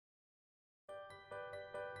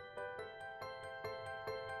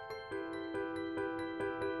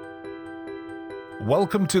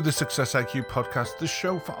Welcome to the Success IQ podcast, the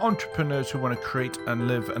show for entrepreneurs who want to create and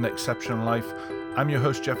live an exceptional life. I'm your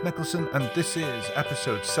host, Jeff Nicholson, and this is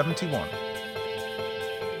episode 71.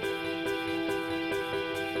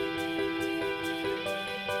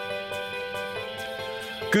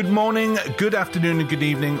 Good morning, good afternoon, and good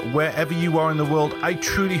evening, wherever you are in the world. I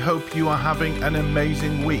truly hope you are having an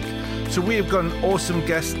amazing week. So we have got an awesome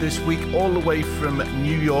guest this week, all the way from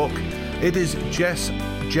New York. It is Jess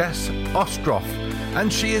Ostroff,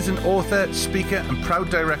 and she is an author, speaker, and proud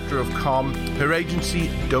director of Calm. Her agency,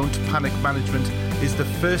 Don't Panic Management, is the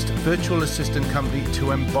first virtual assistant company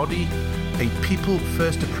to embody a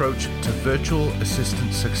people-first approach to virtual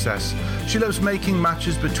assistant success. She loves making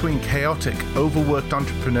matches between chaotic, overworked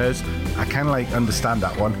entrepreneurs, I kind of understand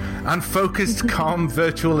that one, and focused, calm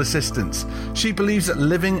virtual assistants. She believes that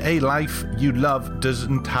living a life you love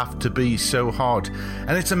doesn't have to be so hard,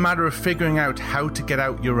 and it's a matter of figuring out how to get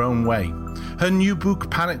out your own way. Her new book,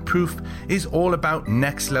 Panic Proof, is all about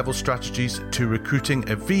next-level strategies to recruiting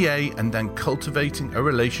a VA and then cultivating a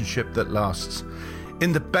relationship that lasts.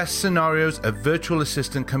 In the best scenarios, a virtual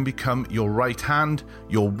assistant can become your right hand,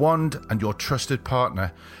 your wand, and your trusted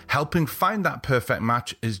partner. Helping find that perfect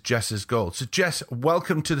match is Jess's goal. So Jess,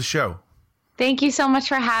 welcome to the show. Thank you so much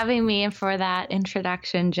for having me and for that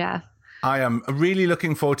introduction, Jeff. I am really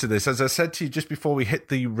looking forward to this. As I said to you just before we hit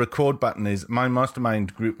the record button, is my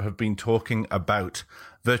mastermind group have been talking about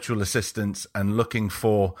virtual assistants and looking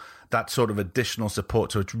for that sort of additional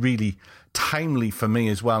support. So it's really timely for me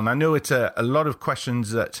as well. And I know it's a lot of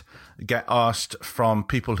questions that get asked from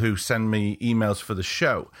people who send me emails for the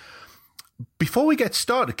show. Before we get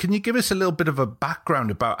started, can you give us a little bit of a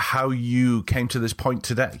background about how you came to this point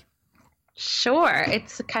today? Sure.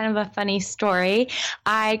 It's kind of a funny story.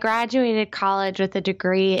 I graduated college with a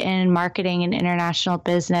degree in marketing and international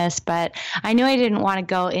business, but I knew I didn't want to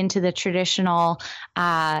go into the traditional,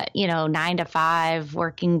 9 to 5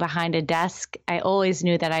 working behind a desk. I always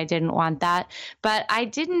knew that I didn't want that, but I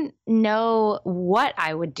didn't know what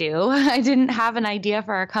I would do. I didn't have an idea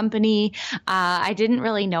for a company. I didn't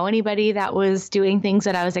really know anybody that was doing things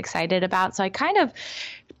that I was excited about. So I kind of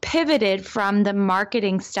pivoted from the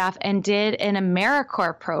marketing stuff and did an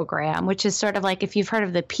AmeriCorps program, which is sort of like if you've heard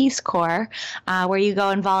of the Peace Corps, where you go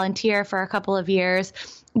and volunteer for a couple of years.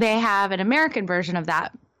 They have an American version of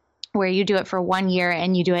that, where you do it for 1 year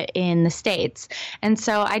and you do it in the States. And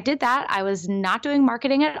so I did that. I was not doing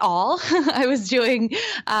marketing at all. I was doing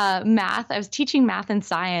math. I was teaching math and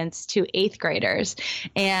science to 8th graders.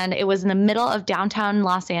 And it was in the middle of downtown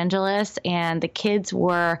Los Angeles, and the kids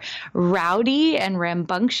were rowdy and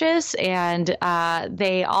rambunctious, and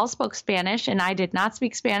they all spoke Spanish, and I did not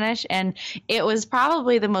speak Spanish. And it was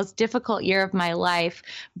probably the most difficult year of my life,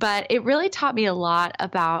 but it really taught me a lot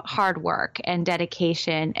about hard work and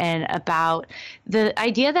dedication and about the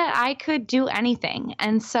idea that I could do anything.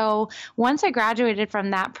 And so once I graduated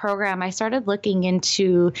from that program, I started looking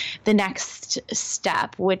into the next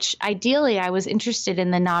step, which ideally I was interested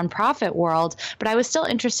in the nonprofit world, but I was still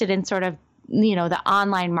interested in sort of the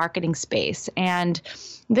online marketing space. And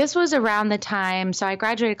this was around the time, so I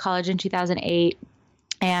graduated college in 2008.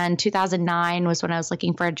 And 2009 was when I was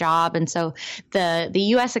looking for a job. And so the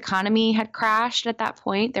U.S. economy had crashed at that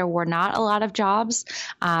point. There were not a lot of jobs.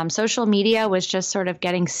 Social media was just sort of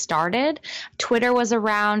getting started. Twitter was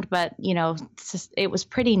around, but, it was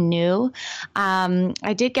pretty new.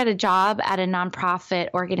 I did get a job at a nonprofit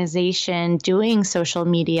organization doing social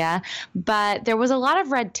media, but there was a lot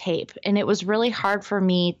of red tape, and it was really hard for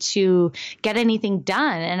me to get anything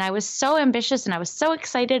done. And I was so ambitious and I was so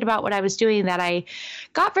excited about what I was doing that I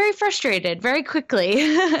got very frustrated very quickly.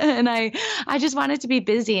 And I just wanted to be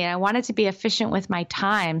busy, and I wanted to be efficient with my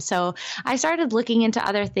time. So I started looking into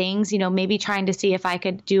other things, maybe trying to see if I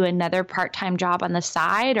could do another part-time job on the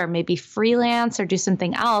side, or maybe freelance or do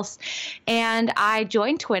something else. And I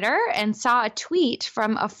joined Twitter and saw a tweet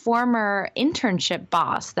from a former internship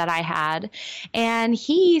boss that I had. And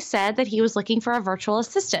he said that he was looking for a virtual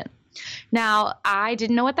assistant. Now, I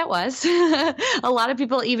didn't know what that was. A lot of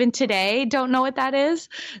people even today don't know what that is.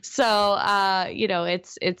 So,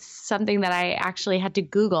 it's something that I actually had to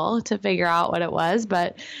Google to figure out what it was.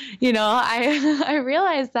 But, I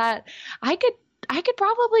realized that I could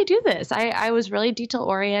probably do this. I was really detail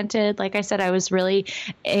oriented. Like I said, I was really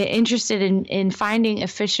interested in finding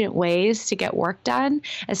efficient ways to get work done,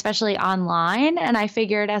 especially online. And I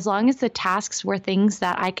figured as long as the tasks were things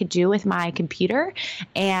that I could do with my computer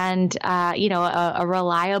and, a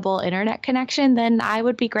reliable internet connection, then I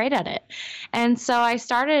would be great at it. And so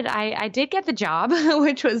I did get the job,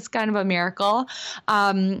 which was kind of a miracle.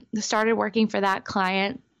 Started working for that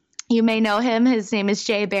client You may know him. His name is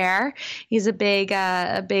Jay Baer. He's a big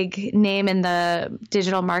name in the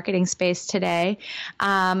digital marketing space today.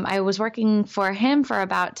 I was working for him for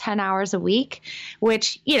about 10 hours a week,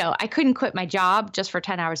 which, I couldn't quit my job just for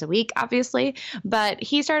 10 hours a week, obviously. But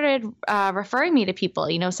he started referring me to people,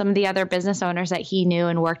 some of the other business owners that he knew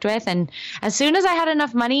and worked with. And as soon as I had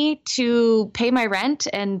enough money to pay my rent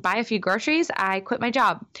and buy a few groceries, I quit my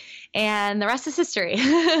job. And the rest is history.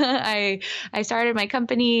 I started my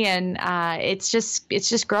company, and it's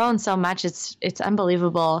just grown so much. It's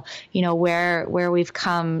unbelievable, where we've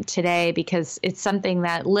come today, because it's something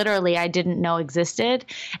that literally I didn't know existed,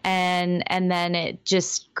 and then it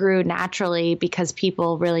just grew naturally because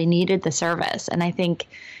people really needed the service. And I think,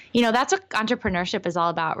 that's what entrepreneurship is all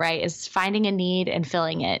about, right? Is finding a need and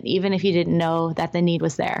filling it, even if you didn't know that the need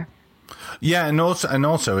was there. Yeah, and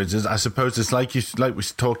also, it's, I suppose it's like we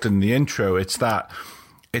talked in the intro. It's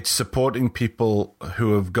supporting people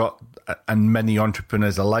who have got, and many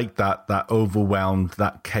entrepreneurs are like that overwhelmed,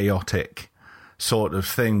 that chaotic sort of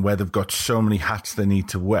thing where they've got so many hats they need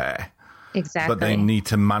to wear. Exactly. But they need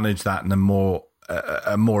to manage that in a more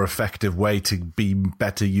effective way to be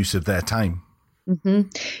better use of their time. Mm-hmm.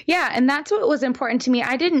 Yeah, and that's what was important to me.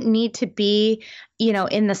 I didn't need to be,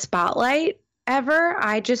 in the spotlight ever.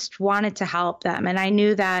 I just wanted to help them. And I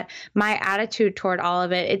knew that my attitude toward all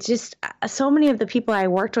of it, it's just so many of the people I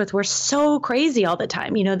worked with were so crazy all the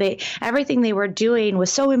time. Everything they were doing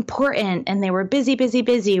was so important, and they were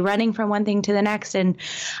busy, running from one thing to the next. And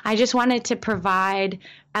I just wanted to provide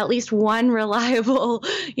at least one reliable,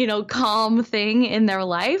 calm thing in their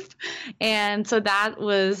life. And so that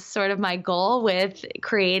was sort of my goal with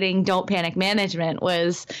creating Don't Panic Management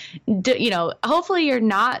was, hopefully you're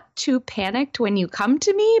not too panicked when you come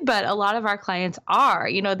to me, but a lot of our clients are,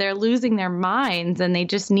 they're losing their minds and they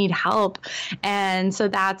just need help. And so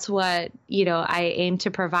that's what, I aim to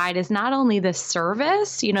provide is not only the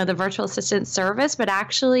service, the virtual assistant service, but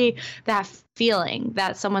actually that feeling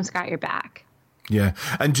that someone's got your back. Yeah.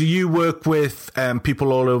 And do you work with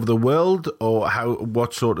people all over the world, or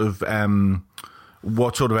what sort of areas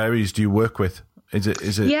do you work with? Is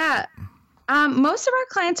it? Yeah. Most of our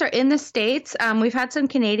clients are in the States. We've had some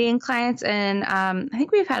Canadian clients, and I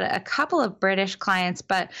think we've had a couple of British clients,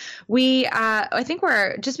 but I think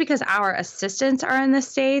we're, just because our assistants are in the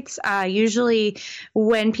States, usually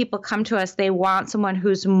when people come to us, they want someone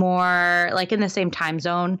who's more like in the same time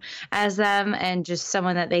zone as them and just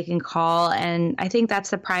someone that they can call. And I think that's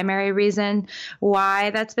the primary reason why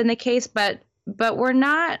that's been the case. But we're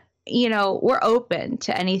not, we're open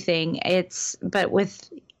to anything. But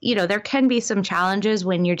with, there can be some challenges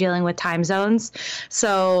when you're dealing with time zones.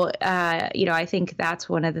 So, I think that's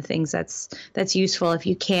one of the things that's useful if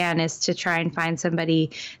you can, is to try and find somebody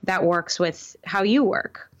that works with how you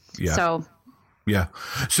work. Yeah. So. Yeah.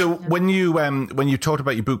 So when you talked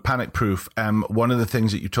about your book Panic Proof, one of the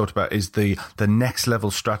things that you talked about is the next level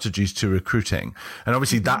strategies to recruiting. And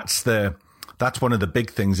obviously that's one of the big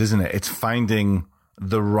things, isn't it? It's finding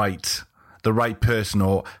the right person.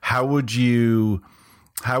 Or how would you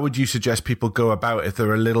suggest people go about if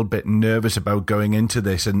they're a little bit nervous about going into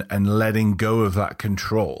this and letting go of that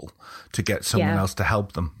control to get someone else to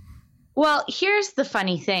help them? Well, here's the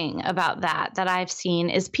funny thing about that I've seen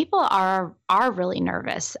is people are really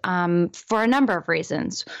nervous for a number of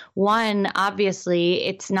reasons. One, obviously,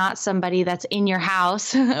 it's not somebody that's in your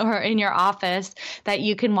house or in your office that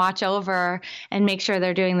you can watch over and make sure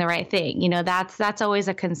they're doing the right thing. That's always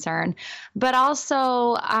a concern. But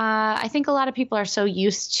also, I think a lot of people are so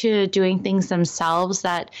used to doing things themselves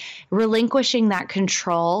that relinquishing that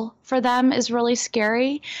control for them is really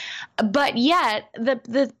scary. But yet,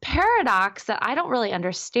 the paradox that I don't really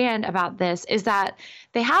understand about this is that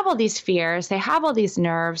they have all these fears, they have all these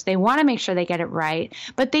nerves, they want to make sure they get it right,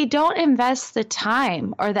 but they don't invest the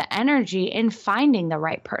time or the energy in finding the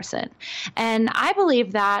right person. And I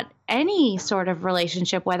believe that any sort of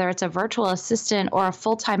relationship, whether it's a virtual assistant or a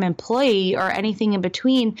full-time employee or anything in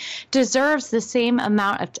between, deserves the same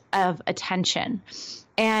amount of attention.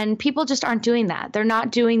 And people just aren't doing that. They're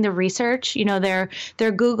not doing the research. They're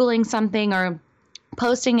Googling something or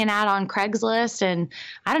posting an ad on Craigslist. And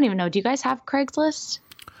I don't even know. Do you guys have Craigslist?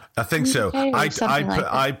 I think so.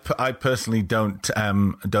 I personally don't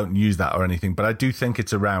use that or anything, but I do think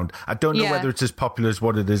it's around. I don't know whether it's as popular as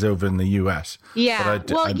what it is over in the US. Yeah.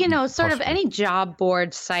 Sort of any job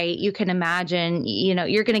board site you can imagine,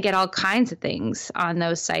 you're going to get all kinds of things on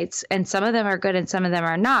those sites, and some of them are good and some of them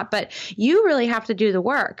are not, but you really have to do the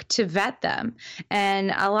work to vet them.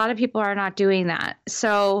 And a lot of people are not doing that.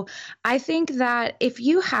 So I think that if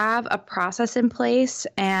you have a process in place,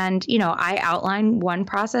 and, I outline one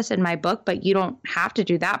process process in my book, but you don't have to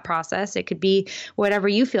do that process. It could be whatever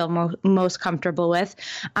you feel most comfortable with.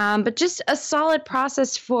 But just a solid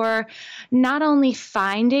process for not only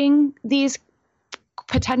finding these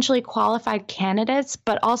potentially qualified candidates,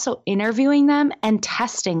 but also interviewing them and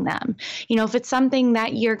testing them. You know, if it's something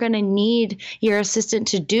that you're going to need your assistant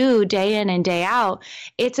to do day in and day out,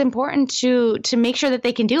 it's important to make sure that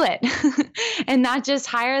they can do it and not just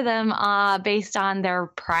hire them based on their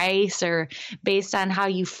price or based on how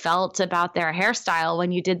you felt about their hairstyle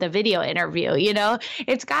when you did the video interview. You know,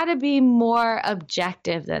 it's got to be more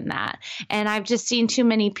objective than that. And I've just seen too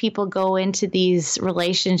many people go into these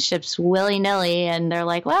relationships willy-nilly, and they're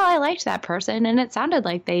like, well, I liked that person and it sounded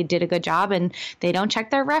like they did a good job, and they don't check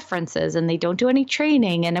their references and they don't do any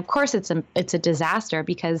training. And of course it's a disaster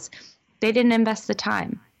because they didn't invest the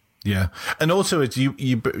time. Yeah. And also it's you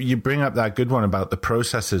bring up that good one about the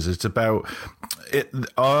processes. It's about it.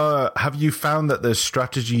 Have you found that there's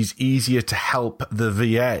strategies easier to help the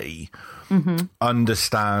VA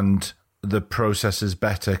understand the processes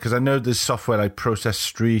better? Because I know there's software like Process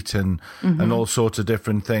Street and all sorts of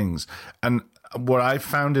different things. And what I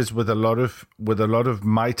found is with a lot of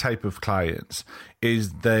my type of clients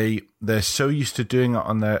is they're so used to doing it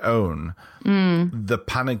on their own. The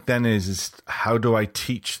panic then is how do I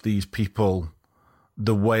teach these people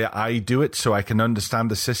the way I do it so I can understand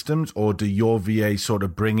the systems? Or do your VA sort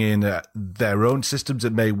of bring in their own systems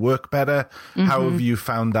that may work better? How have you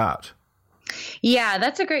found that? Yeah,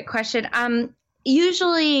 that's a great question.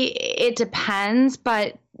 Usually it depends,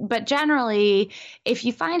 but generally, if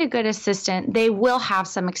you find a good assistant, they will have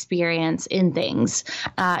some experience in things,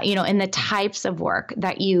 in the types of work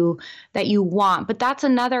that you want. But that's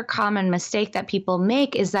another common mistake that people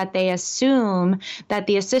make, is that they assume that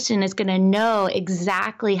the assistant is going to know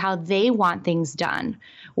exactly how they want things done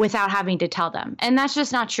without having to tell them. And that's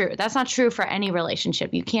just not true. That's not true for any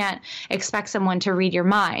relationship. You can't expect someone to read your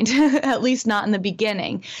mind, at least not in the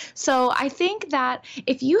beginning. So I think that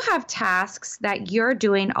if you have tasks that you're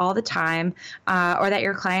doing all the time, or that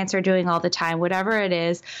your clients are doing all the time, whatever it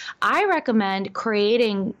is, I recommend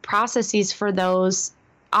creating processes for those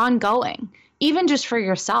ongoing, even just for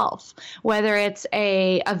yourself, whether it's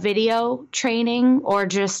a video training or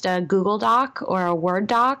just a Google Doc or a Word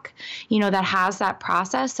doc, that has that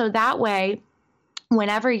process. So that way,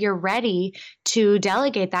 whenever you're ready to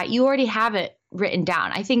delegate that, you already have it written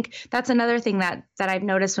down. I think that's another thing that I've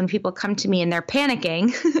noticed when people come to me and they're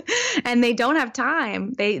panicking and they don't have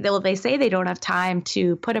time. They say they don't have time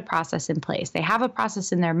to put a process in place. They have a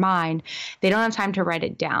process in their mind. They don't have time to write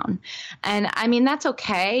it down. And I mean, that's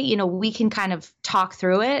okay. We can kind of talk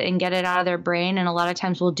through it and get it out of their brain. And a lot of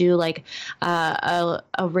times we'll do like a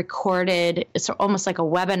recorded, it's almost like a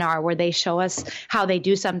webinar where they show us how they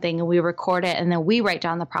do something and we record it and then we write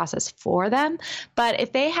down the process for them. But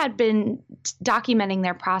if they had been documenting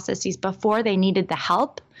their processes before they needed the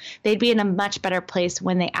help, they'd be in a much better place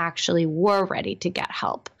when they actually were ready to get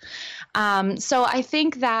help. So I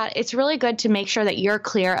think that it's really good to make sure that you're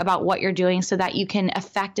clear about what you're doing so that you can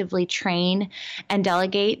effectively train and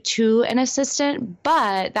delegate to an assistant.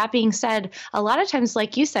 But that being said, a lot of times,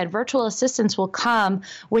 like you said, virtual assistants will come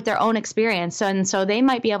with their own experience. And so they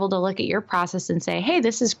might be able to look at your process and say, hey,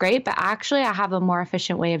 this is great, but actually I have a more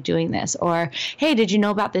efficient way of doing this. Or, hey, did you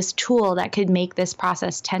know about this tool that could make this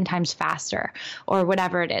process 10 times faster, or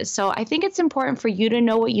whatever it is. So I think it's important for you to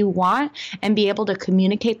know what you want and be able to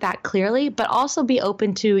communicate that clearly, but also be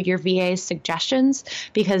open to your VA's suggestions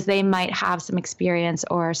because they might have some experience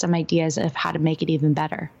or some ideas of how to make it even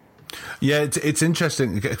better. Yeah, it's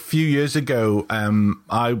interesting. A few years ago,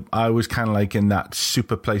 I was kind of like in that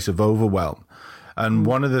super place of overwhelm. And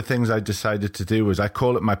one of the things I decided to do was I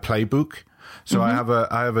call it my playbook. So I have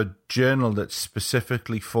a journal that's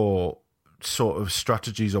specifically for sort of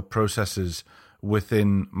strategies or processes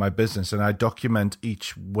within my business, and I document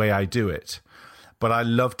each way I do it. But I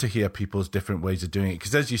love to hear people's different ways of doing it,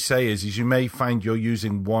 because as you say, is you may find you're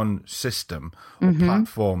using one system or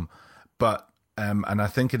platform, but and I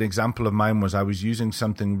think an example of mine was I was using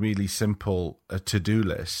something really simple, a to-do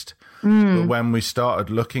list. But when we started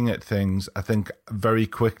looking at things, I think very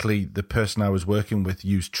quickly the person I was working with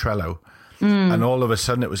used Trello. And all of a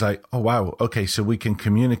sudden it was like, oh, wow, okay, so we can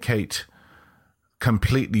communicate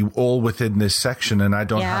completely all within this section, and I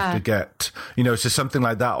don't have to get, so something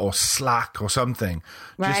like that, or Slack or something,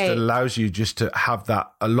 just allows you just to have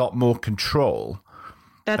that a lot more control.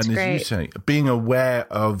 That's and great. As you say, being aware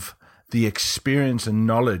of the experience and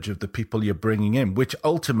knowledge of the people you're bringing in, which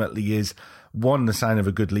ultimately is one, the sign of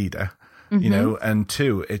a good leader, and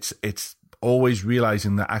two, it's always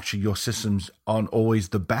realizing that actually your systems aren't always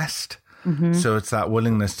the best. So it's that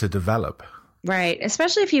willingness to develop. Right.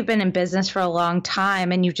 Especially if you've been in business for a long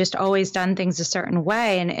time and you've just always done things a certain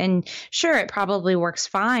way. And sure, it probably works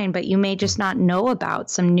fine, but you may just not know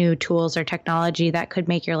about some new tools or technology that could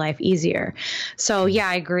make your life easier. So yeah,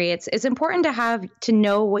 I agree. It's important to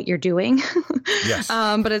know what you're doing. Yes.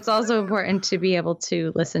 But it's also important to be able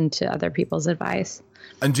to listen to other people's advice.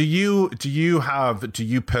 And do you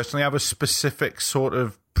personally have a specific sort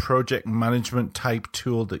of project management type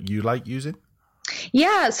tool that you like using?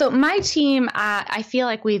 Yeah. So my team, I feel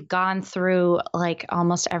like we've gone through like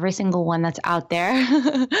almost every single one that's out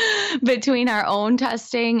there between our own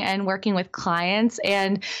testing and working with clients.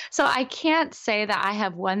 And so I can't say that I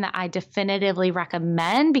have one that I definitively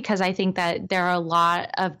recommend because I think that there are a lot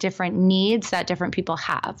of different needs that different people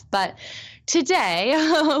have. But today,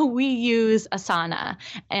 we use Asana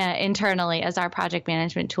internally as our project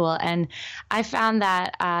management tool. And I found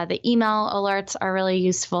that the email alerts are really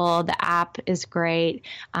useful. The app is great.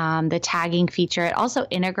 The tagging feature, it also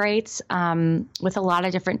integrates with a lot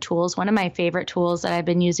of different tools. One of my favorite tools that I've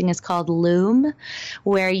been using is called Loom,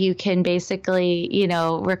 where you can basically,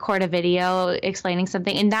 record a video explaining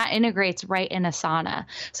something, and that integrates right in Asana.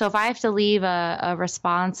 So if I have to leave a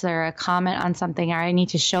response or a comment on something, or I need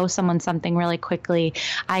to show someone something really quickly,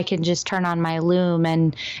 I can just turn on my Loom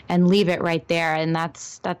and leave it right there. And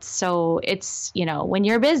that's so it's, when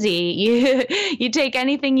you're busy, you take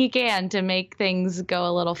anything you can to make things go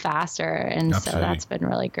a little faster. And Absolutely. So that's been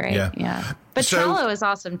really great. Yeah. But Trello is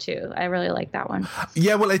awesome too. I really like that one.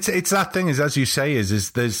 Yeah, well, it's that thing is, as you say,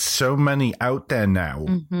 is there's so many out there now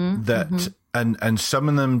that and some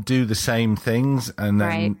of them do the same things, and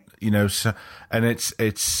then and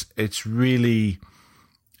it's really.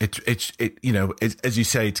 As you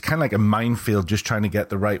say, it's kind of like a minefield, just trying to get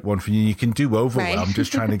the right one for you. You can do overwhelm,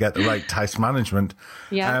 just trying to get the right task management.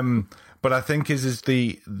 Yeah. But I think is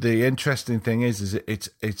the interesting thing is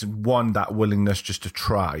it's one, that willingness just to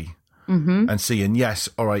try and see. And yes,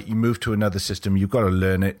 all right, you move to another system, you've got to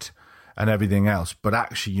learn it and everything else. But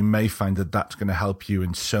actually, you may find that that's going to help you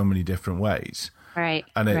in so many different ways. Right.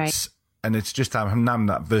 And it's just having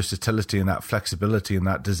that versatility and that flexibility and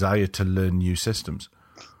that desire to learn new systems.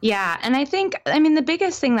 Yeah. And the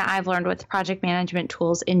biggest thing that I've learned with project management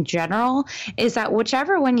tools in general is that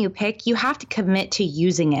whichever one you pick, you have to commit to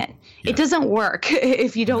using it. Yeah. It doesn't work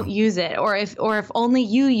if you don't use it, or if only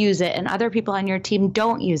you use it and other people on your team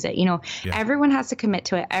don't use it. Everyone has to commit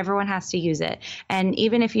to it. Everyone has to use it. And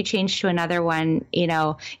even if you change to another one,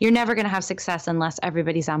 you're never going to have success unless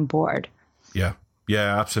everybody's on board. Yeah.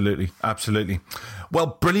 Yeah, absolutely. Absolutely.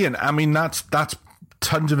 Well, brilliant. I mean, that's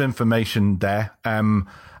tons of information there.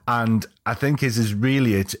 And I think is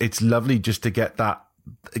really, it's lovely just to get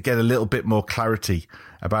a little bit more clarity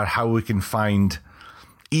about how we can find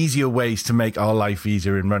easier ways to make our life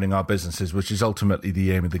easier in running our businesses, which is ultimately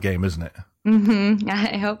the aim of the game, isn't it?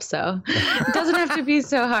 I hope so. It doesn't have to be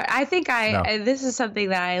so hard. I think this is something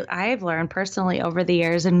that I've learned personally over the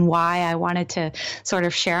years, and why I wanted to sort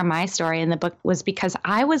of share my story in the book was because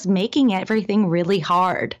I was making everything really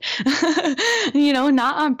hard,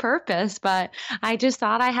 not on purpose, but I just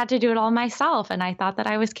thought I had to do it all myself. And I thought that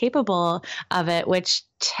I was capable of it, which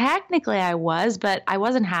technically I was, but I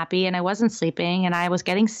wasn't happy and I wasn't sleeping and I was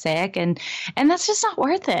getting sick, and that's just not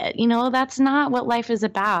worth it. That's not what life is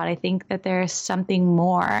about. I think that there's something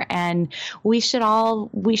more, and we should all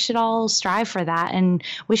strive for that, and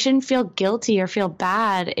we shouldn't feel guilty or feel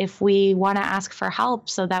bad if we want to ask for help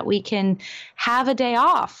so that we can have a day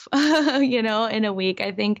off, in a week.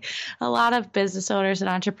 I think a lot of business owners and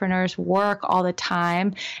entrepreneurs work all the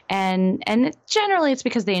time, and generally it's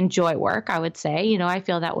because they enjoy work, I would say. I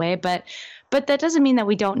feel that way, but that doesn't mean that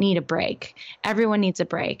we don't need a break. Everyone needs a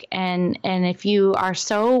break. And if you are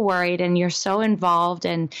so worried and you're so involved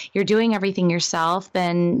and you're doing everything yourself,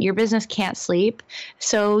 then your business can't sleep.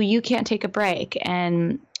 So you can't take a break.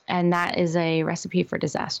 And that is a recipe for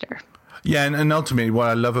disaster. Yeah. And ultimately what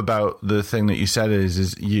I love about the thing that you said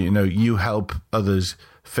is you help others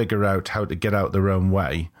figure out how to get out their own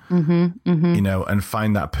way. And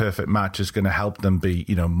find that perfect match is going to help them be,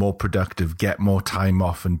 more productive, get more time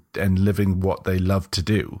off and living what they love to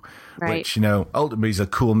do, right. Which, ultimately is a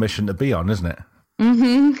cool mission to be on, isn't it?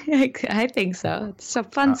 I think so. It's so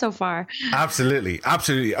fun so far. Absolutely.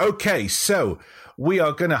 Absolutely. Okay. So we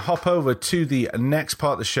are going to hop over to the next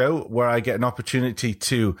part of the show where I get an opportunity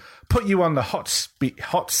to put you on the hot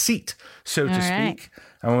seat, so to speak.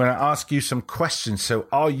 And we're going to ask you some questions. So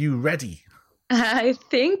are you ready? I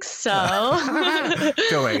think so.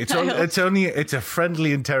 Don't worry. It's a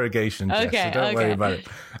friendly interrogation, Jess, so don't worry about it.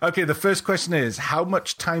 Okay, the first question is, how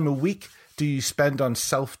much time a week do you spend on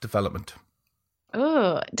self-development?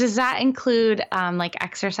 Oh, does that include like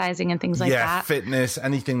exercising and things like that? Yeah, fitness,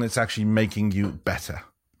 anything that's actually making you better.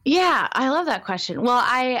 Yeah, I love that question. Well,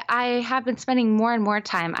 I have been spending more and more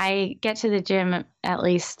time. I get to the gym at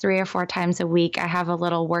least 3 or 4 times a week. I have a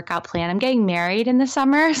little workout plan. I'm getting married in the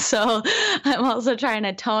summer, so I'm also trying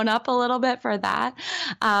to tone up a little bit for that.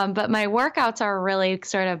 But my workouts are really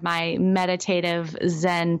sort of my meditative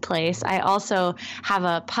Zen place. I also have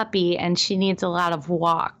a puppy, and she needs a lot of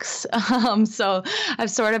walks. So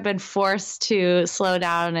I've sort of been forced to slow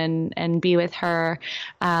down and be with her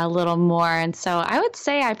a little more. And so I would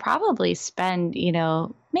say I probably spend,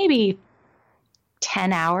 maybe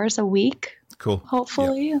 10 hours a week. Cool.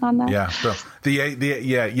 Hopefully on that. Yeah. So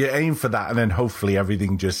you aim for that, and then hopefully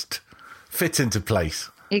everything just fits into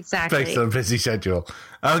place. Exactly. Based on a busy schedule.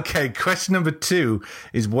 Okay. Question number 2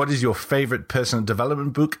 is, what is your favorite personal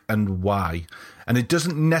development book and why? And it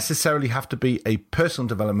doesn't necessarily have to be a personal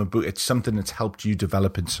development book. It's something that's helped you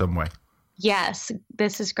develop in some way. Yes,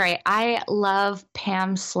 this is great. I love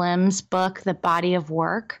Pam Slim's book, The Body of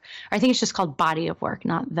Work. I think it's just called Body of Work,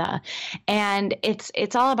 not the. And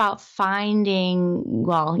it's all about finding,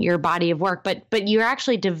 your body of work, but you're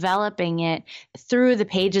actually developing it through the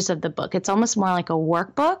pages of the book. It's almost more like a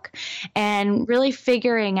workbook, and really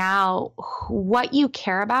figuring out what you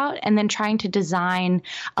care about and then trying to design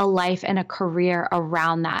a life and a career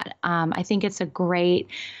around that. I think it's a great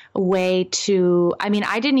way to,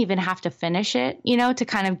 I didn't even have to finish it, to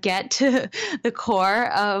kind of get to the core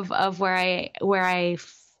of where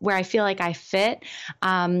I feel like I fit.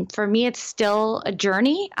 For me, it's still a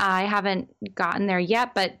journey. I haven't gotten there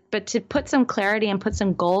yet, but to put some clarity and put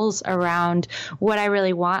some goals around what I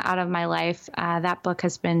really want out of my life, that book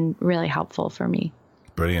has been really helpful for me.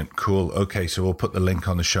 Brilliant. Cool. Okay. So we'll put the link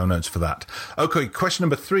on the show notes for that. Okay. Question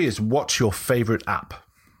number 3 is, what's your favorite app?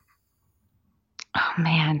 Oh,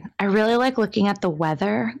 man. I really like looking at the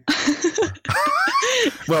weather.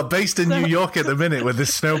 Well, based in New York at the minute with the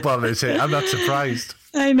snowball is here, I'm not surprised.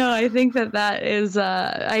 I know. I think that is,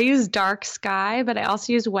 I use Dark Sky, but I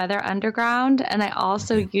also use Weather Underground, and I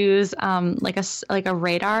also use like a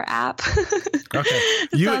radar app. Okay.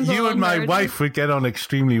 You and my wife would get on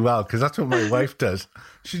extremely well, because that's what my wife does.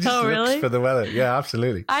 She just looks for the weather. Yeah,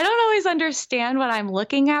 absolutely. I don't always understand what I'm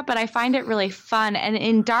looking at, but I find it really fun. And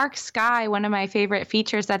in Dark Sky, one of my favorite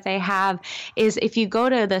features that they have is if you go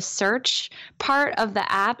to the search part of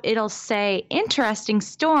the app, it'll say interesting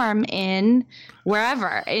storm in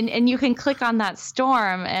wherever. And you can click on that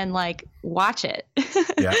storm and like watch it.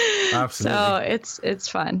 Yeah, absolutely. So it's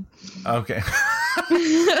fun. Okay.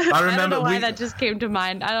 I remember I don't know why that just came to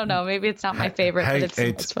mind. I don't know. Maybe it's not my favorite, but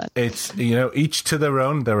it's fun. It's, each to their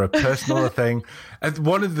own. They're a personal thing. And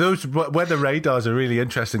one of those weather radars are really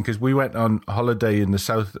interesting, because we went on holiday in the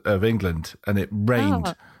south of England and it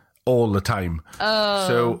rained all the time. Oh.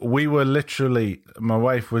 So we were literally, my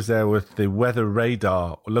wife was there with the weather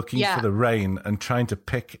radar looking for the rain and trying to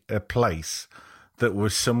pick a place that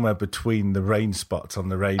was somewhere between the rain spots on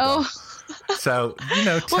the radar. Oh. So,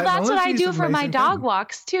 well, that's what I do for my dog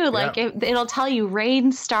walks too. Like it'll tell you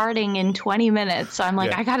rain starting in 20 minutes. So I'm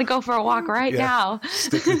like, I got to go for a walk right now.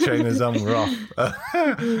 Stick the trainers on, we're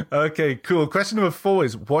off. Okay, cool. Question number 4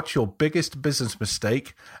 is, what's your biggest business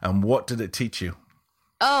mistake and what did it teach you?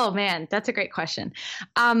 Oh, man, that's a great question.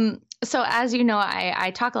 So as you know,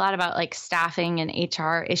 I talk a lot about like staffing and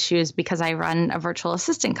HR issues because I run a virtual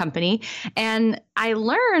assistant company. And I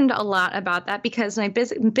learned a lot about that because my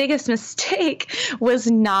biggest mistake was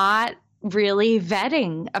not really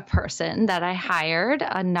vetting a person that I hired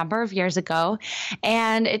a number of years ago.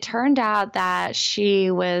 And it turned out that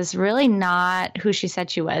she was really not who she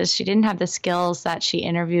said she was. She didn't have the skills that she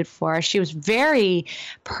interviewed for. She was very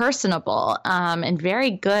personable and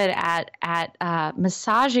very good at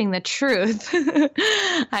massaging the truth,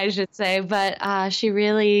 I should say. But she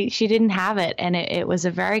didn't have it. And it was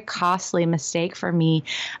a very costly mistake for me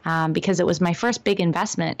because it was my first big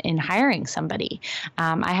investment in hiring somebody.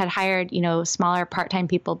 I had hired smaller part-time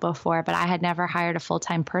people before, but I had never hired a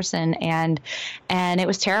full-time person, and it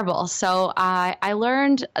was terrible. So I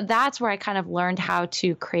learned, that's where I kind of learned how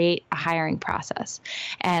to create a hiring process.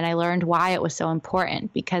 And I learned why it was so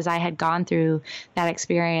important, because I had gone through that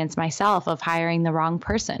experience myself of hiring the wrong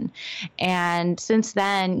person. And since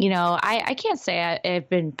then, I can't say I've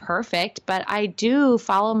been perfect, but I do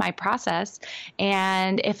follow my process.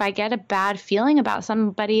 And if I get a bad feeling about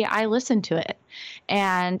somebody, I listen to it.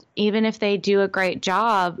 And even if they do a great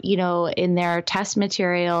job, in their test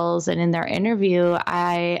materials and in their interview,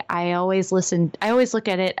 I always listen. I always look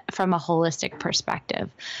at it from a holistic perspective,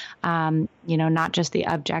 not just the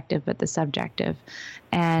objective, but the subjective.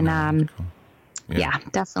 And cool. Yeah,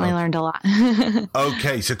 definitely learned a lot.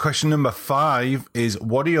 Okay, so question number 5 is,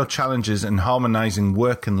 what are your challenges in harmonizing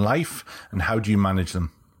work and life, and how do you manage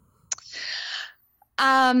them?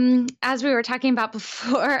 As we were talking about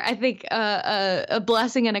before, I think a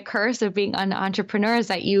blessing and a curse of being an entrepreneur is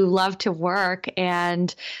that you love to work,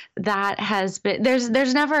 and that has been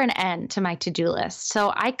there's never an end to my to-do list.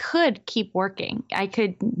 So I could keep working, I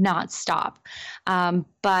could not stop,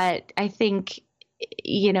 but I think,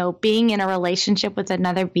 you know, being in a relationship with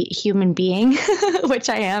another human being, which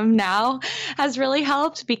I am now, has really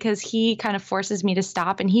helped, because he kind of forces me to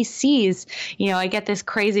stop, and he sees, you know, I get this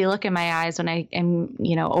crazy look in my eyes when I am,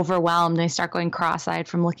 you know, overwhelmed, and I start going cross-eyed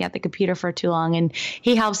from looking at the computer for too long, and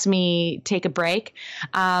he helps me take a break.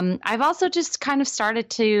 I've also just kind of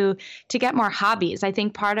started to get more hobbies. I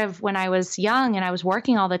think part of when I was young and I was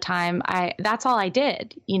working all the time, that's all I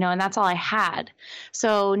did, you know, and that's all I had.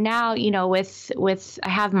 So now, you know, with I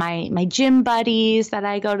have my gym buddies that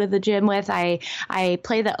I go to the gym with. I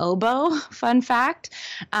play the oboe, fun fact,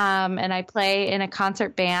 and I play in a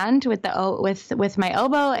concert band with my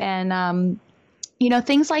oboe, and you know,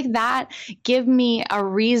 things like that give me a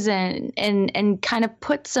reason and kind of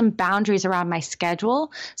put some boundaries around my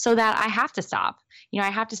schedule, so that I have to stop. You know,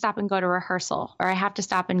 I have to stop and go to rehearsal, or I have to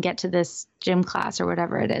stop and get to this gym class or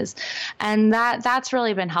whatever it is. And that's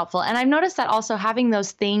really been helpful. And I've noticed that also having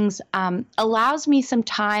those things allows me some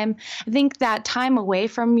time. I think that time away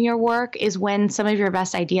from your work is when some of your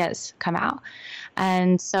best ideas come out.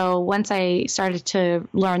 And so once I started to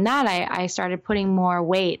learn that, I started putting more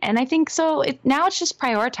weight. And I think so now it's just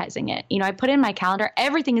prioritizing it. You know, I put in my calendar.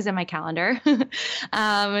 Everything is in my calendar.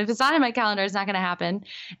 If it's not in my calendar, it's not going to happen.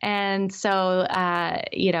 And so,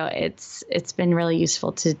 you know, it's been really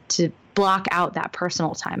useful to block out that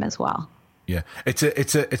personal time as well. Yeah, it's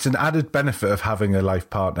an added benefit of having a life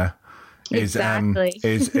partner. Exactly.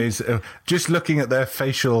 Is just looking at their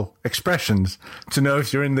facial expressions to know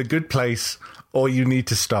if you're in the good place or you need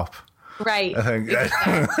to stop. Right. I think.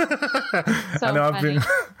 Exactly. So I know funny.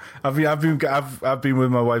 I've been with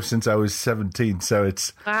my wife since I was 17, so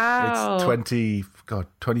it's Wow. it's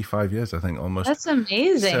 25 years, I think, almost. That's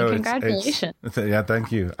amazing. So Congratulations. Yeah,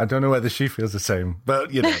 thank you. I don't know whether she feels the same,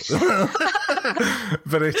 but you know.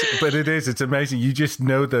 but it's amazing. You just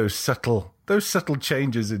know those subtle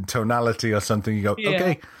changes in tonality or something. You go, Yeah.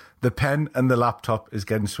 okay, the pen and the laptop is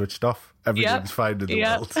getting switched off. Everything's fine in the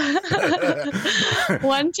world.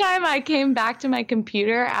 One time I came back to my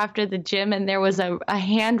computer after the gym, and there was a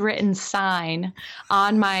handwritten sign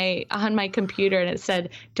on my computer, and it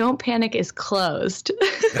said, "Don't panic is closed."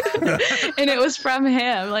 And it was from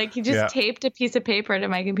him. Like, he just taped a piece of paper to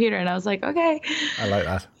my computer, and I was like, okay. I like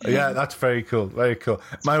that. Yeah, that's very cool. Very cool.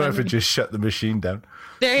 My wife would just shut the machine down.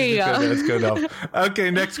 There you go. It's good off.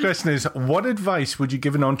 Okay, next question is, what advice would you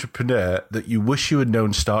give an entrepreneur that you wish you had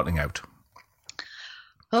known starting out?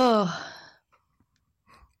 Oh,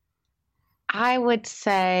 I would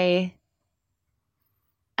say,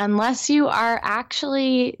 unless you are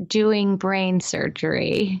actually doing brain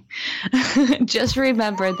surgery, just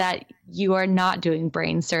remember that you are not doing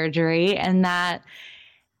brain surgery, and that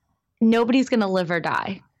nobody's going to live or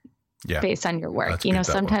die based on your work. You know,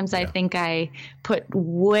 sometimes I think I put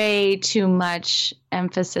way too much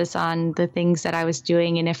emphasis on the things that I was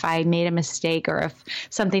doing. And if I made a mistake or if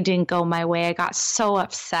something didn't go my way, I got so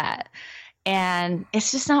upset. And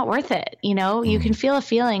it's just not worth it. You know, you can feel a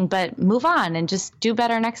feeling, but move on and just do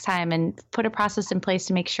better next time, and put a process in place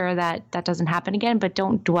to make sure that that doesn't happen again, but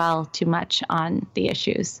don't dwell too much on the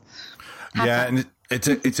issues. And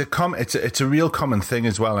it's a real common thing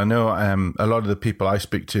as well. I know a lot of the people I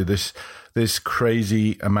speak to, this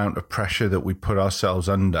crazy amount of pressure that we put ourselves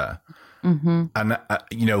under, and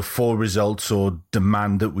you know, for results or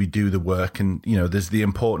demand that we do the work, and you know, there's the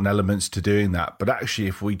important elements to doing that. But actually,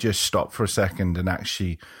 if we just stop for a second and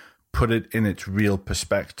actually put it in its real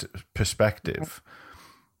perspective,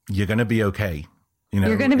 you're going to be okay. You know,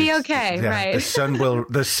 you're going to be okay, right?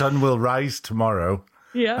 The sun will rise tomorrow.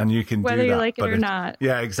 Yeah, and you can whether do that, you like it or not.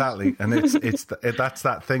 Yeah, exactly. And that's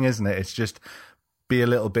that thing, isn't it? It's just be a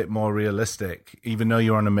little bit more realistic, even though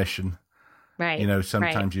you're on a mission. Right. You know,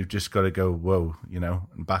 sometimes you've just got to go, whoa, you know,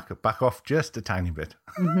 and back off just a tiny bit.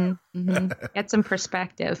 Get some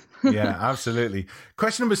perspective. Yeah, absolutely.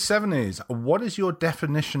 Question number 7 is, what is your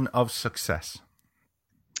definition of success?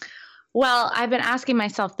 Well, I've been asking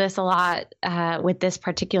myself this a lot with this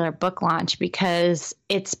particular book launch, because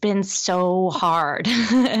it's been so hard.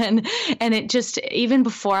 and it just, even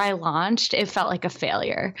before I launched, it felt like a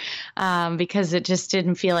failure because it just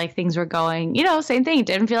didn't feel like things were going, you know, same thing. It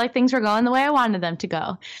didn't feel like things were going the way I wanted them to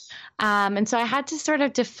go. And so I had to sort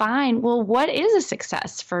of define, well, what is a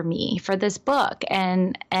success for me for this book?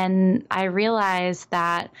 And I realized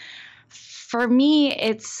that for me,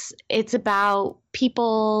 it's about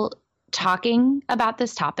people talking about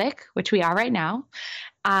this topic, which we are right now,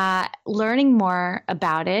 learning more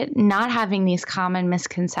about it, not having these common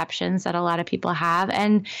misconceptions that a lot of people have,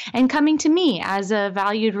 and coming to me as a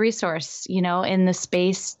valued resource, in the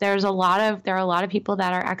space. There are a lot of people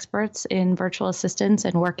that are experts in virtual assistants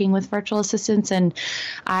and working with virtual assistants, and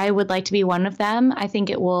I would like to be one of them. I think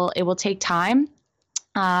it will take time,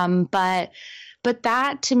 but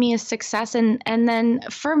that to me is success. And then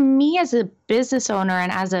for me as a business owner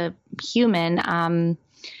and as a human,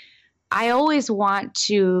 I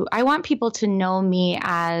want people to know me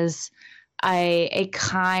as a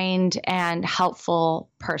kind and helpful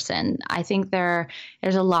person. I think there's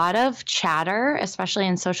a lot of chatter, especially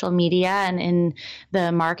in social media and in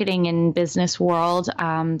the marketing and business world,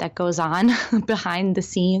 that goes on behind the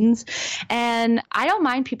scenes. And I don't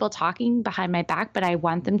mind people talking behind my back, but I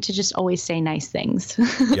want them to just always say nice things.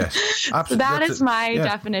 Yes, absolutely. So that is my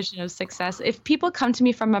definition of success. If people come to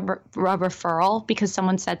me from a referral because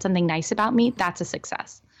someone said something nice about me, that's a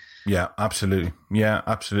success. Yeah, absolutely. Yeah,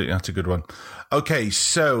 absolutely. That's a good one. Okay,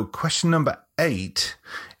 so question number 8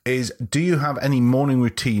 is, do you have any morning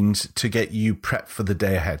routines to get you prepped for the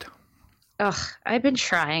day ahead? I've been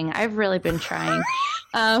trying. I've really been trying.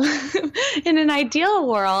 In an ideal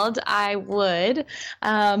world, I would,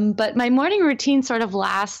 but my morning routine sort of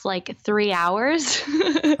lasts like 3 hours.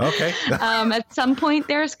 Okay. At some point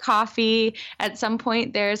there's coffee. At some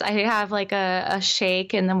point I have like a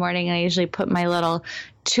shake in the morning. I usually put my little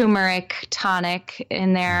turmeric tonic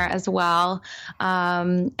in there as well.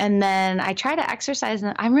 And then I try to exercise.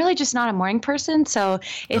 I'm really just not a morning person. So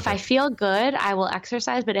if I feel good, I will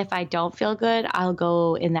exercise. But if I don't feel good, I'll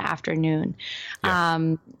go in the afternoon. Yeah.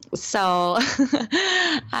 So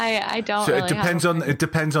I don't. So really it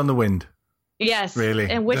depends on the wind. Yes. Really.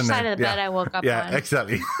 And which side of the bed I woke up on. Yeah,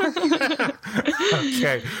 exactly.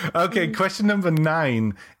 Okay. Question number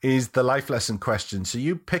 9 is the life lesson question. So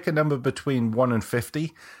you pick a number between 1 and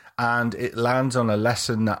 50, and it lands on a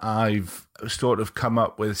lesson that I've sort of come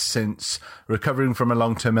up with since recovering from a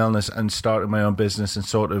long-term illness and starting my own business and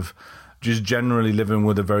sort of just generally living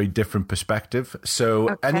with a very different perspective.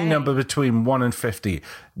 So any number between 1 and 50,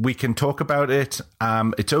 we can talk about it.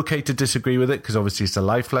 It's okay to disagree with it because obviously it's a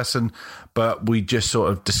life lesson, but we just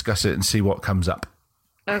sort of discuss it and see what comes up.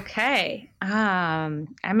 Okay. I'm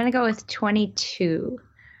going to go with 22.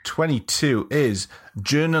 22 is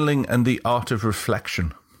journaling and the art of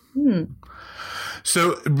reflection.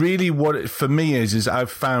 So really what it for me is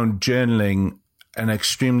I've found journaling an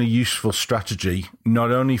extremely useful strategy,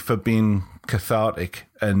 not only for being cathartic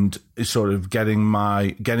and sort of getting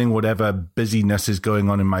whatever busyness is going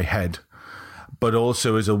on in my head, but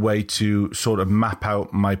also as a way to sort of map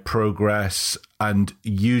out my progress and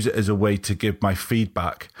use it as a way to give my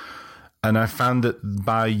feedback. And I found that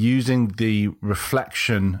by using the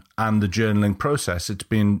reflection and the journaling process, it's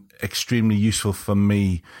been extremely useful for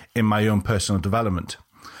me in my own personal development.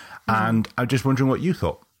 And I'm just wondering what you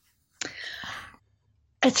thought.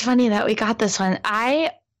 It's funny that we got this one.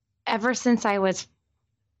 Ever since I was,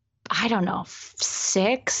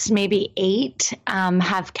 6, maybe 8,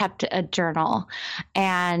 have kept a journal,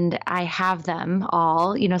 and I have them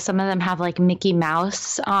all. Some of them have like Mickey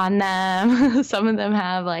Mouse on them. Some of them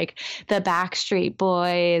have like the Backstreet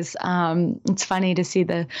Boys. It's funny to see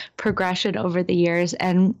the progression over the years.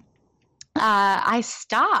 And I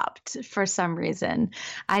stopped for some reason.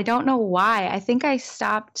 I don't know why. I think I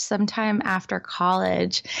stopped sometime after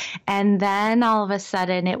college. And then all of a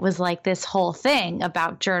sudden it was like this whole thing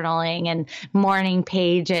about journaling and morning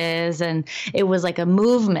pages. And it was like a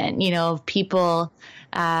movement, of people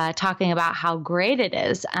talking about how great it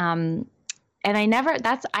is. And I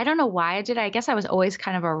don't know why I did it. I guess I was always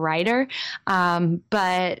kind of a writer.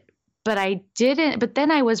 But I didn't, but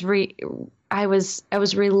then I was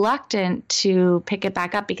reluctant to pick it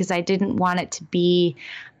back up because I didn't want it to be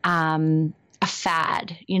a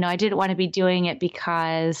fad. I didn't want to be doing it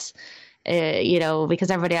because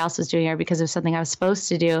everybody else was doing it or because of something I was supposed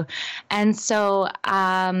to do. And so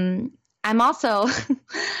I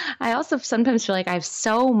also sometimes feel like I have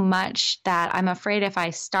so much that I'm afraid if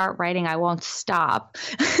I start writing, I won't stop.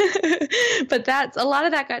 But a lot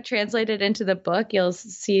of that got translated into the book. You'll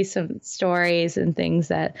see some stories and things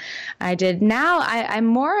that I did. Now I'm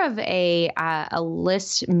more of a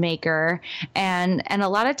list maker, and a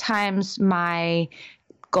lot of times my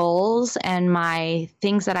goals and my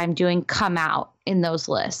things that I'm doing come out in those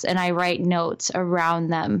lists, and I write notes around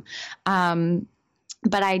them.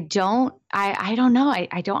 but I don't know.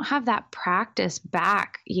 I don't have that practice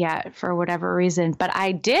back yet for whatever reason, but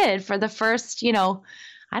I did for the first,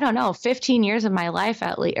 I don't know, 15 years of my life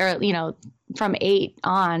at least, or, from 8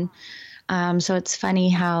 on. So it's funny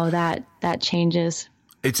how that changes.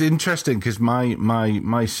 It's interesting because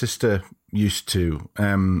my sister used to.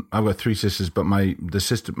 I've got 3 sisters, but my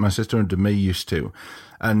sister under me used to,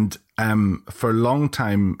 and for a long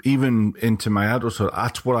time, even into my adulthood,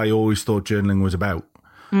 that's what I always thought journaling was about.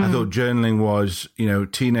 I thought journaling was,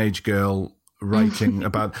 teenage girl writing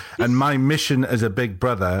about, and my mission as a big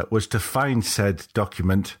brother was to find said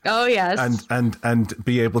document. Oh yes, and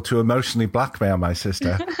be able to emotionally blackmail my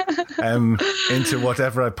sister into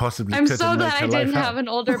whatever I possibly I'm could. So glad I didn't have an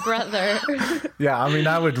older brother. Yeah, I mean,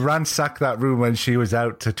 I would ransack that room when she was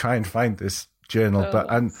out to try and find this journal, but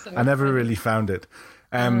I never really found it.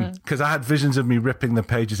 Because I had visions of me ripping the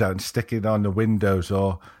pages out and sticking it on the windows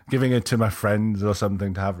or giving it to my friends or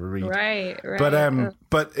something to have a read. Right.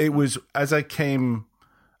 But it was as I came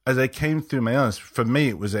through my illness. For me,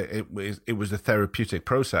 it was a therapeutic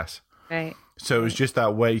process. Right. So it was just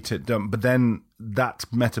that way to dump. But then that's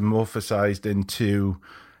metamorphosized into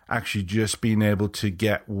actually just being able to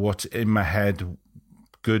get what's in my head,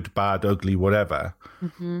 good, bad, ugly, whatever,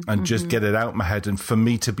 and just get it out my head, and for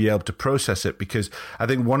me to be able to process it. Because I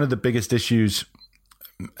think one of the biggest issues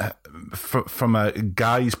from a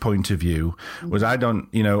guy's point of view was I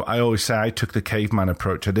always say I took the caveman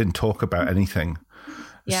approach. I didn't talk about anything.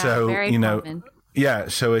 Yeah, so, very common. Yeah,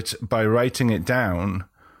 so it's by writing it down,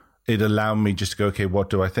 it allowed me just to go, okay,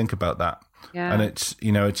 what do I think about that? Yeah. And it's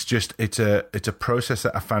it's a process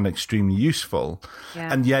that I found extremely useful.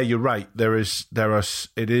 Yeah. And yeah, you're right.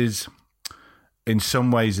 It is in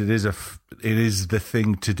some ways it is the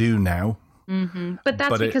thing to do now. Mm-hmm. But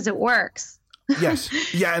that's because it works.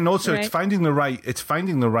 Yes. Yeah. And also right. it's finding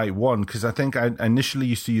the right one. Cause I think I initially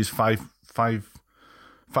used to use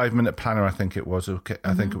 5-minute planner. I think it was, okay.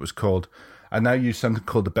 I think it was called. I now use something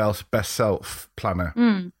called the Best Self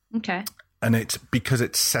Planner. Okay. And it's because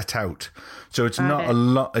it's set out, so it's not a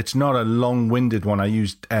long-winded one. I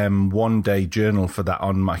used 1-day journal for that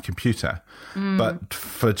on my computer, but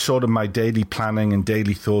for sort of my daily planning and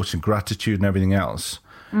daily thoughts and gratitude and everything else,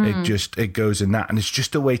 it goes in that, and it's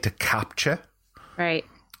just a way to capture. Right.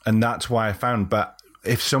 And that's why I found. But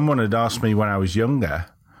if someone had asked me when I was younger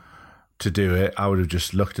to do it, I would have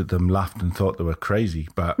just looked at them, laughed, and thought they were crazy.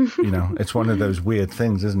 But it's one of those weird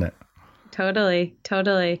things, isn't it? Totally.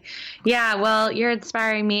 Yeah, well, you're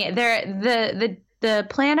inspiring me. The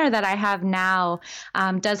planner that I have now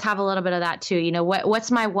does have a little bit of that too. What's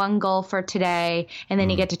my one goal for today? And then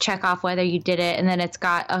you get to check off whether you did it. And then it's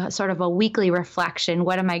got a sort of a weekly reflection.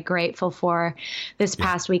 What am I grateful for this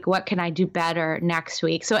past week? What can I do better next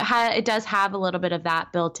week? So it does have a little bit of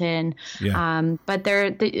that built in. Yeah. But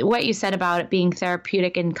what you said about it being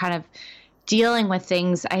therapeutic and kind of dealing with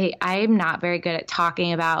things, I'm not very good at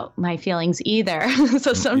talking about my feelings either.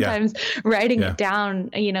 So sometimes writing it down,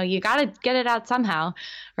 you got to get it out somehow,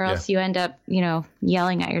 or else you end up,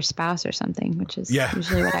 yelling at your spouse or something, which is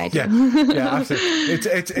usually what I do. Yeah, absolutely.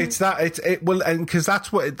 And because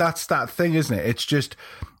that's that thing, isn't it?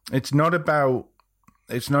 It's not about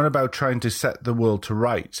trying to set the world to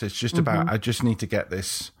rights. It's just about, I just need to get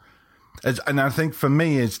this. And I think for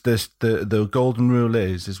me, is this the golden rule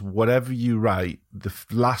is whatever you write, the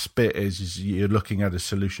last bit is you're looking at a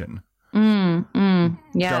solution. Yeah,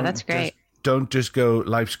 that's great. Don't just go,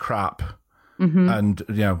 life's crap, and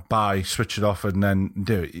switch it off and then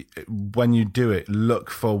do it. When you do it,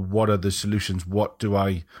 look for what are the solutions. What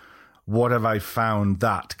have I found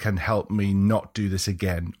that can help me not do this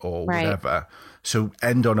again or whatever. So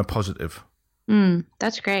end on a positive.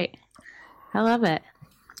 That's great. I love it.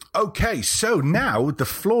 Okay, so now the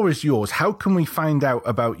floor is yours. How can we find out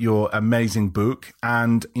about your amazing book?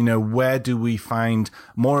 And, where do we find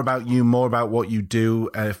more about you, more about what you do,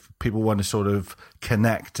 if people want to sort of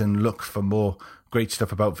connect and look for more great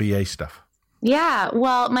stuff about VA stuff? Yeah,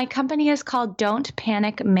 well, my company is called Don't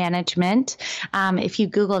Panic Management. If you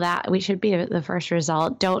Google that, we should be the first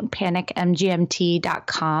result,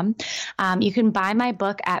 don'tpanicmgmt.com. You can buy my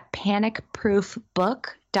book at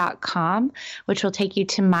panicproofbook.com, which will take you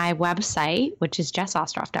to my website, which is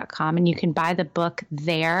jessostroff.com, and you can buy the book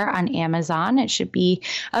there on Amazon. It should be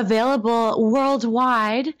available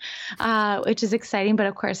worldwide, which is exciting. But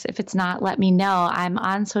of course, if it's not, let me know. I'm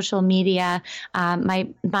on social media.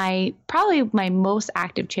 Probably my most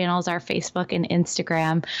active channels are Facebook and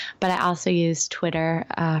Instagram, but I also use Twitter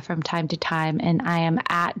from time to time, and I am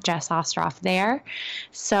at Jess Ostroff there.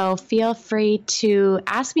 So feel free to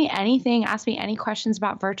ask me anything, ask me any questions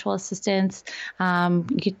about about virtual assistants. You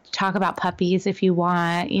could talk about puppies if you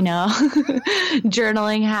want,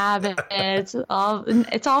 journaling habits.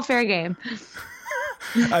 It's all fair game.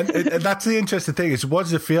 And that's the interesting thing is, what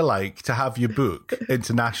does it feel like to have your book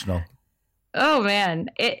international? Oh man,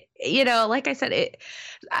 like I said,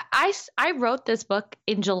 I wrote this book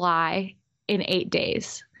in July in 8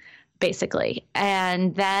 days, basically.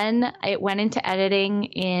 And then it went into editing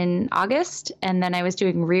in August, and then I was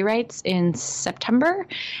doing rewrites in September,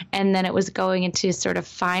 and then it was going into sort of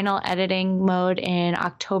final editing mode in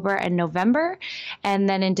October and November. And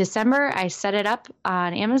then in December, I set it up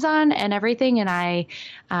on Amazon and everything, and I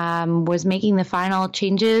was making the final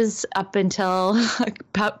changes up until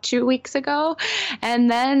about 2 weeks ago, and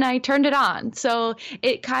then I turned it on. So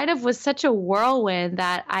it kind of was such a whirlwind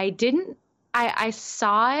that I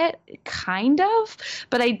saw it kind of,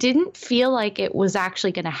 but I didn't feel like it was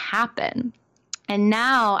actually going to happen. And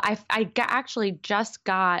now I actually just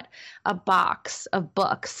got a box of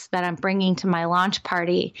books that I'm bringing to my launch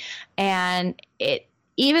party. And I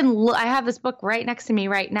have this book right next to me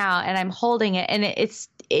right now, and I'm holding it, and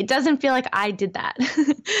it doesn't feel like I did that.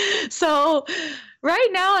 So right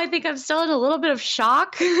now, I think I'm still in a little bit of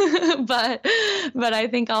shock, but I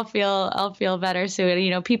think I'll feel better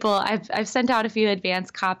soon. People, I've sent out a few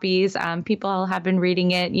advanced copies. People have been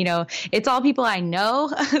reading it. It's all people I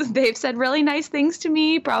know. They've said really nice things to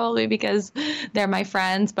me, probably because they're my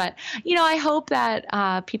friends. But I hope that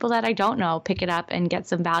people that I don't know pick it up and get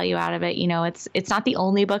some value out of it. It's not the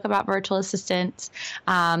only book about virtual assistants.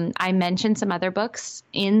 I mentioned some other books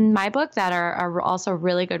in my book that are also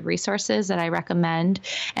really good resources that I recommend. And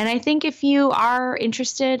I think if you are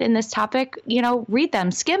interested in this topic, read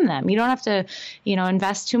them, skim them. You don't have to,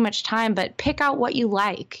 invest too much time, but pick out what you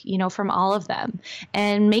like, from all of them,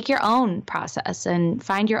 and make your own process and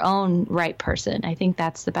find your own right person. I think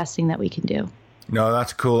that's the best thing that we can do. No,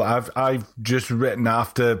 that's cool. I've just written,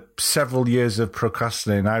 after several years of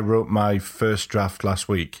procrastinating, I wrote my first draft last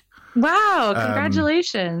week. Wow,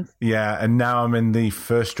 congratulations. Yeah, and now I'm in the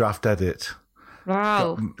first draft edit.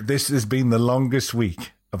 Wow. This has been the longest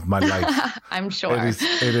week of my life. I'm sure. It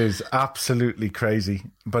is absolutely crazy,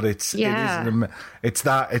 but it's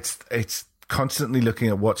constantly looking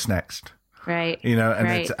at what's next. Right. And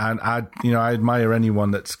I admire anyone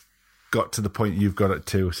that's got to the point you've got it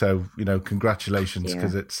to. So, congratulations,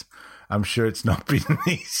 because I'm sure it's not been an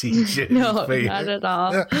easy journey. No, for you. not at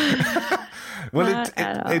all. Well,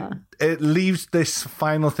 it leaves this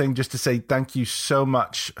final thing just to say thank you so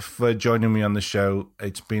much for joining me on the show.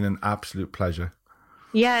 It's been an absolute pleasure.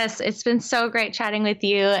 Yes, it's been so great chatting with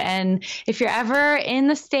you. And if you're ever in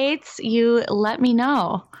the States, you let me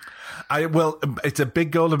know. It's a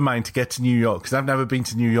big goal of mine to get to New York, because I've never been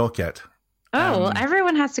to New York yet. Oh, well,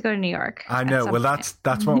 everyone has to go to New York. I know. Well, that's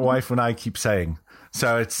what my wife and I keep saying.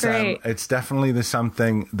 So it's definitely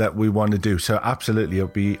something that we want to do. So absolutely, it'll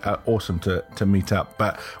be awesome to meet up.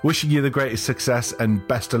 But wishing you the greatest success and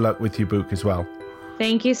best of luck with your book as well.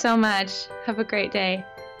 Thank you so much. Have a great day.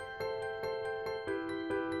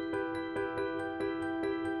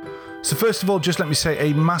 So first of all, just let me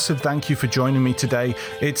say a massive thank you for joining me today.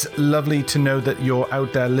 It's lovely to know that you're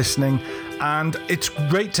out there listening, and it's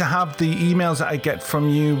great to have the emails that I get from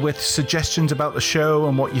you with suggestions about the show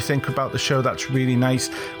and what you think about the show. That's really nice.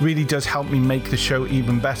 Really does help me make the show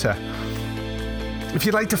even better. If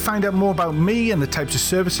you'd like to find out more about me and the types of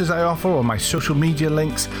services I offer, or my social media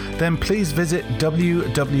links, then please visit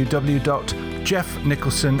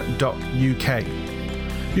www.jeffnicholson.uk.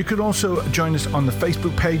 You can also join us on the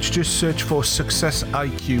Facebook page. Just search for Success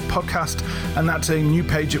IQ Podcast, and that's a new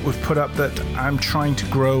page that we've put up that I'm trying to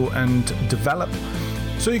grow and develop.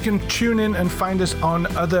 So you can tune in and find us on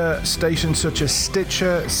other stations such as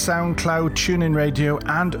Stitcher, SoundCloud, TuneIn Radio,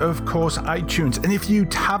 and of course iTunes. And if you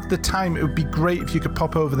have the time, it would be great if you could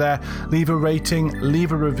pop over there, leave a rating,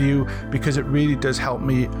 leave a review, because it really does help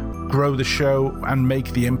me grow the show and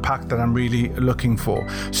make the impact that I'm really looking for.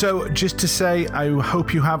 So just to say, I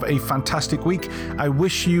hope you have a fantastic week. I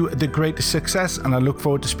wish you the greatest success, and I look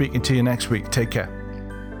forward to speaking to you next week. Take care.